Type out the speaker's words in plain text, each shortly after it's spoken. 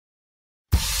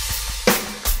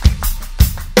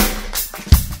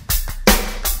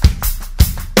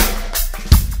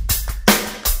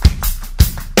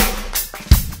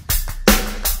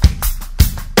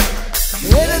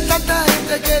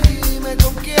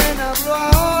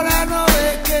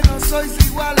sois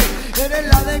iguales. Eres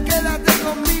la de quédate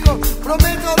conmigo.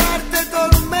 Prometo darte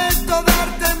tormento,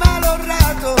 darte malos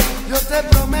ratos. Yo te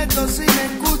prometo, si me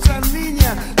escuchas,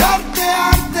 niña, darte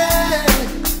arte.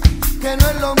 Que no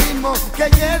es lo mismo que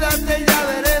quédate y ya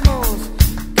veremos.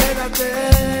 Quédate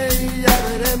y ya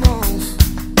veremos.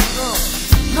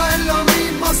 No es lo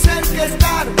mismo ser que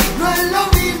estar. No es lo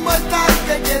mismo estar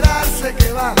que quedarse,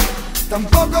 que va.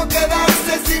 Tampoco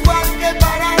quedarse es igual que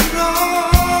parar. No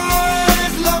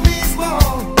es lo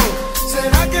mismo.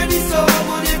 Será que ni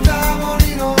somos ni estamos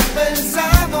ni nos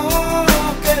pensamos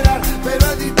quedar. Pero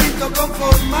es distinto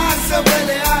conformarse o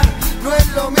pelear. No es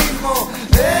lo mismo,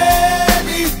 es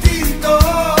distinto.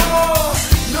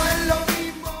 No es lo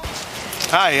mismo.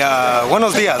 Hi,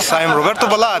 buenos dias. I am Roberto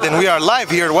Balad and we are live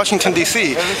here at Washington,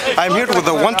 D.C. I'm here with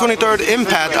the 123rd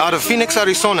Impact out of Phoenix,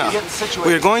 Arizona.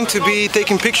 We are going to be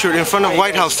taking pictures in front of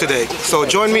White House today. So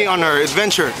join me on our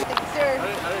adventure.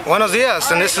 Buenos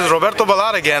dias, and this is Roberto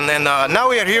Balad again, and now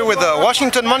we are here with the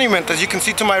Washington Monument, as you can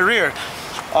see to my rear.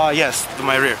 Yes, to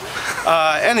my rear.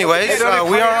 Anyways,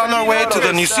 we are on our way to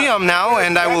the museum now,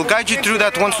 and I will guide you through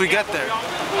that once we get there.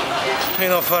 You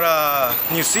know, for a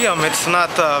museum, it's not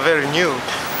very new.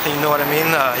 You know what I mean?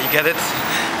 You get it?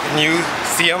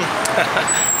 Museum.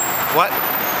 What?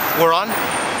 We're on?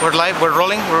 We're live? We're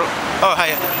rolling? Oh,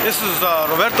 hi. This is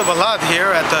Roberto Balad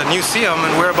here at the museum,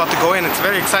 and we're about to go in. It's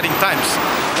very exciting times.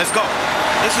 Let's go.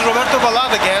 This is Roberto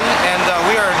Balad again, and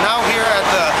we are now here at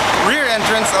the rear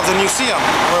entrance of the museum,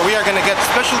 where we are going to get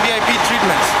special VIP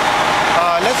treatments.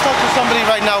 Let's talk to somebody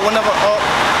right now. One of our,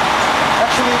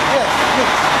 actually, yes.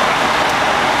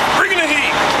 Bring the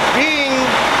heat. Being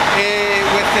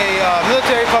with a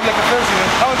military public affairs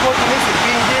unit, how important is it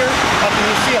being here at the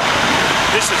museum?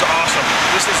 This is awesome.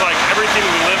 This is like everything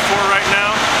we live for right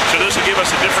now. So this will give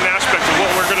us a different aspect of what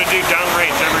we're going to do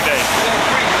downrange every day.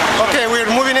 Okay, we're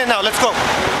moving in now. Let's go.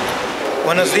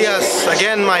 Buenos dias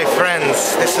again, my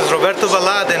friends. This is Roberto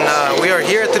Balad, and we are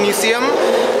here at the museum.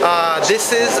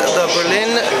 This is the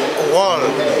Berlin Wall,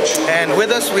 and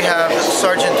with us we have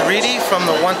Sergeant Reedy from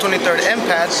the 123rd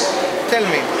MPAD. Tell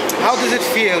me, how does it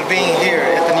feel being here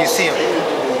at the museum?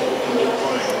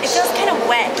 It feels kind of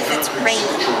wet because it's raining.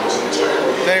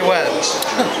 Very well.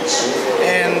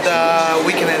 And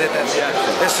we can edit that.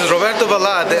 This is Roberto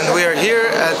Balad, and we are here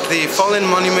at the fallen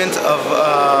monument of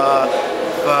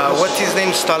what's his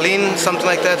name? Stalin, something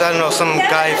like that. I don't know, some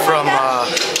guy from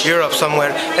Europe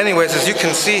somewhere. Anyways, as you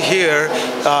can see here,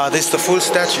 this is the full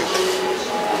statue.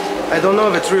 I don't know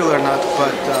if it's real or not,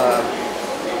 but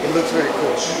it looks very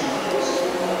cool.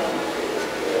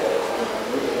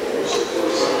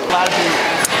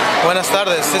 Buenas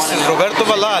tardes, this is Roberto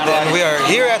Balad, and we are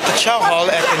here at the Chow Hall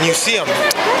at the museum.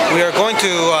 We are going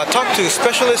to talk to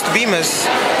Specialist Bemis,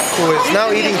 who is now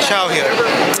eating chow here.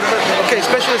 Okay,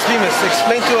 Specialist Bemis,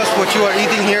 explain to us what you are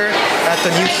eating here at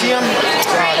the museum,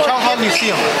 Chow Hall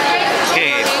Museum.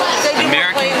 Okay,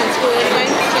 American.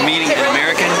 I'm eating an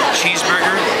American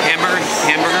cheeseburger,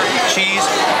 hamburger, cheese.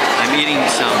 I'm eating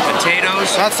some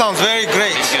potatoes. That sounds very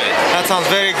great. It's good. That sounds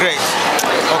very great.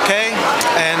 Okay,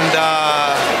 and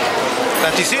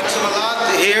that is it.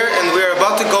 Here, and we're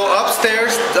about to go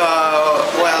upstairs,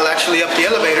 well, actually up the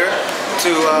elevator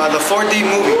to the 4D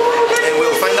movie, and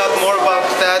we'll find out more about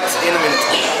that in a minute.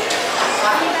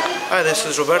 Hi, this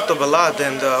is Roberto Balad,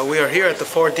 and we are here at the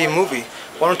 4D movie.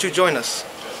 Why don't you join us?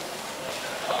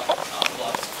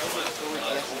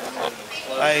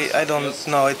 I don't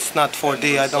know, it's not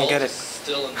 4D, I don't get it.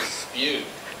 Still in dispute.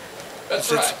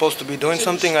 Is it supposed to be doing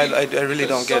something? I really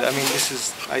don't get it. I mean, this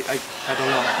is, I don't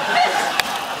know.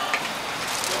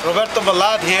 Roberto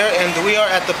Balad here, and we are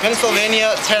at the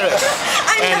Pennsylvania Terrace.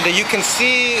 And you can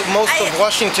see most of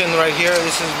Washington right here.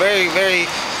 This is very, very,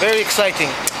 very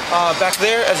exciting. Back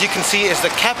there, as you can see, is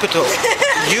the Capitol,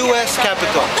 U.S.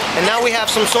 Capitol. And now we have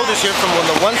some soldiers here from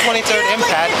the 123rd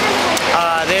MPAD.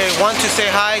 They want to say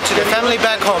hi to their family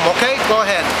back home, okay? Go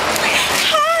ahead.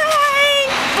 Hi!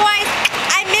 Boys,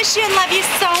 I miss you and love you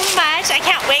so much. I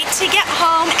can't wait to get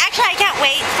home. Actually, I can't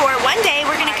wait for one day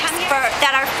we're going to come here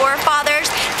that our forefathers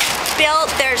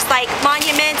built. There's like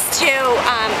monuments to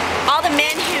all the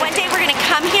men who... One day we're going to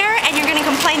come here and you're going to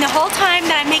complain the whole time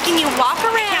that I'm making you walk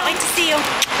around. Can't wait to see you.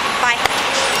 Bye.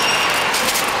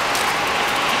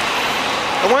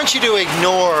 I want you to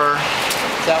ignore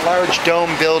that large dome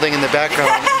building in the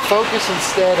background. Focus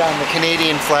instead on the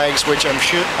Canadian flags, which I'm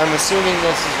assuming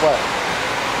this is what?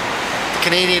 The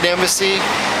Canadian Embassy.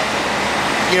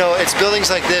 You know, it's buildings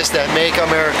like this that make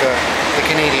America, the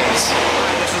Canadians.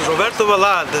 This is Roberto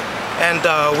Balad, and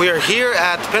we are here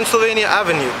at Pennsylvania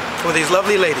Avenue with these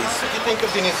lovely ladies. What do you think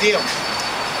of the museum?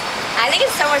 I think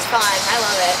it's so much fun. I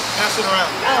love it. Pass it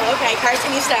around. Oh, okay. Carson,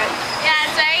 you start. Yeah,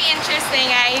 it's very interesting.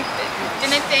 I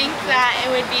didn't think that it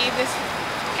would be this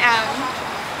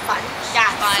Fun. yeah,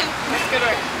 fun. Good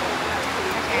work.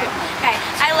 Okay.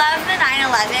 I love the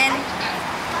 9/11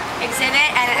 exhibit,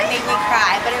 and it made me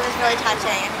cry, but it was really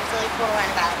touching, and it was really cool to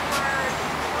learn about.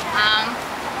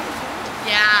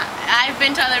 Yeah, I've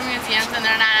been to other museums and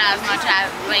they're not as much as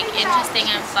like interesting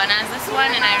and fun as this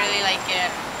one, and I really like it.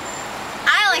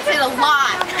 I liked it a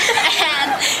lot,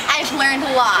 and I've learned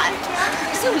a lot.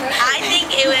 I think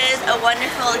it was a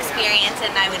wonderful experience,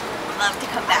 and I would love to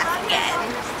come back again.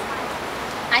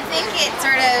 I think it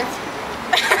sort of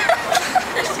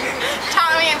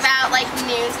taught me about like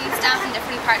news and stuff in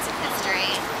different parts of history.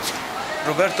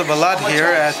 Roberto Balad here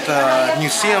at the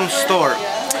museum store.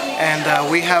 And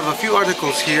we have a few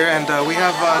articles here, and we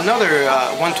have another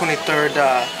 123rd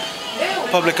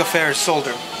Public Affairs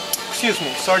soldier. Excuse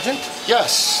me, Sergeant?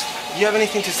 Yes. Do you have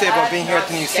anything to say about being here at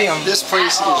the museum? This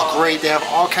place is great. They have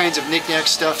all kinds of knick-knack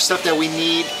stuff that we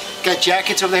need. Got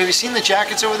jackets over there. Have you seen the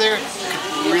jackets over there?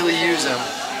 You could really use them.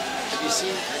 Have you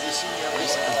seen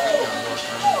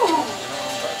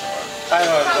I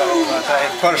know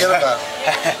Forget about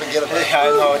it. I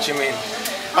know what you mean.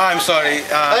 I'm sorry.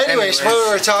 Anyways, what we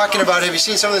were talking about, have you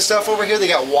seen some of the stuff over here? They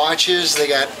got watches, they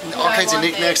got all kinds of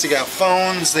knickknacks, they got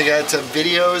phones, they got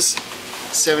videos.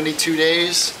 72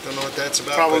 days. Don't know what that's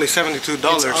about. Probably $72.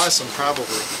 It's awesome,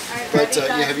 probably. But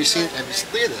yeah, have you seen?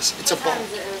 Look at this. It's a ball.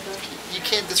 You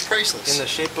can't. It's priceless. In the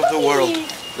shape of the world.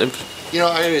 You know,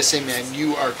 I gotta say, man,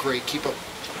 you are great. Keep up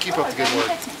the good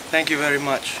work. Thank you very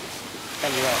much.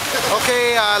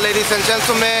 Okay, ladies and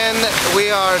gentlemen,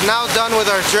 we are now done with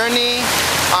our journey.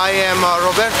 I am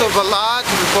Roberto Balad,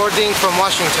 reporting from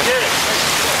Washington.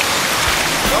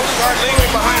 Don't start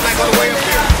leaving behind like on the way up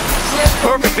here.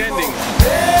 Perfect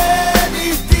ending.